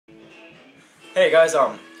Hey guys,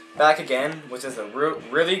 back again, which is a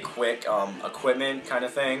really quick equipment kind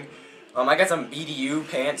of thing. I got some BDU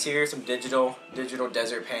pants here, some digital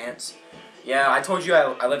desert pants. Yeah, I told you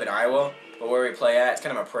I live in Iowa, but where we play at, it's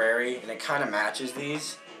kind of a prairie, and it kind of matches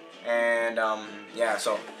these. And yeah,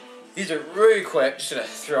 so these are really quick. Just gonna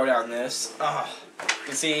throw down this. You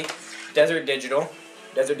can see desert digital.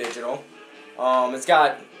 It's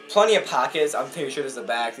got plenty of pockets. I'm pretty sure this is the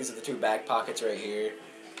back. These are the two back pockets right here.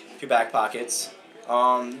 Two back pockets.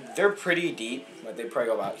 They're pretty deep. Like they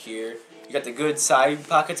probably go about here. You got the good side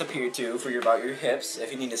pockets up here too for about your hips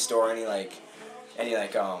if you need to store anything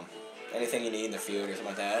you need in the field or something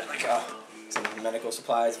like that. Like some medical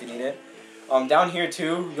supplies if you need it. Down here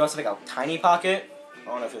too, you also have like a tiny pocket. I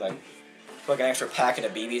don't know if you like put like an extra packet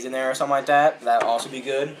of BBs in there or something like that. That'd also be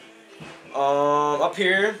good. Up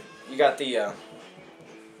here you got the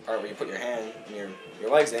part where you put your hand and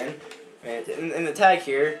your legs in. And in the tag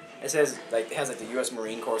here, it says it has the U.S.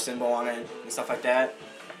 Marine Corps symbol on it and stuff like that.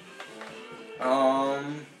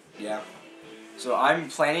 Yeah. So I'm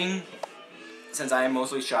planning, since I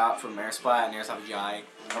mostly shop from Airsplat and Airsoft GI,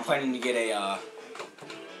 I'm planning to get a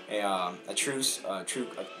true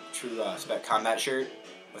spec combat shirt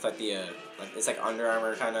with it's like Under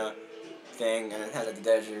Armour kind of thing, and it has the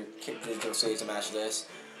digital sleeves to match this.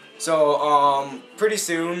 So pretty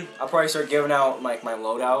soon I'll probably start giving out my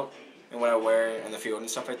loadout and what I wear in the field and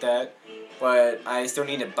stuff like that. But I still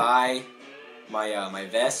need to buy my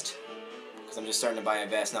vest, because I'm just starting to buy a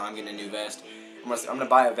vest now. I'm getting a new vest. I'm gonna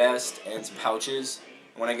buy a vest and some pouches.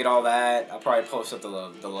 And when I get all that, I'll probably post up the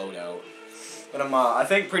loadout. But I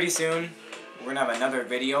think pretty soon we're gonna have another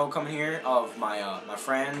video coming here of my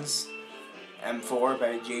friend's M4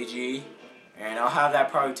 by JG, and I'll have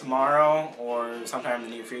that probably tomorrow or sometime in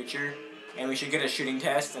the near future. And we should get a shooting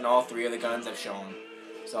test in all three of the guns I've shown.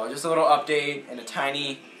 So just a little update and a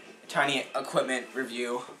tiny equipment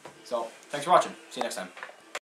review. So thanks for watching. See you next time.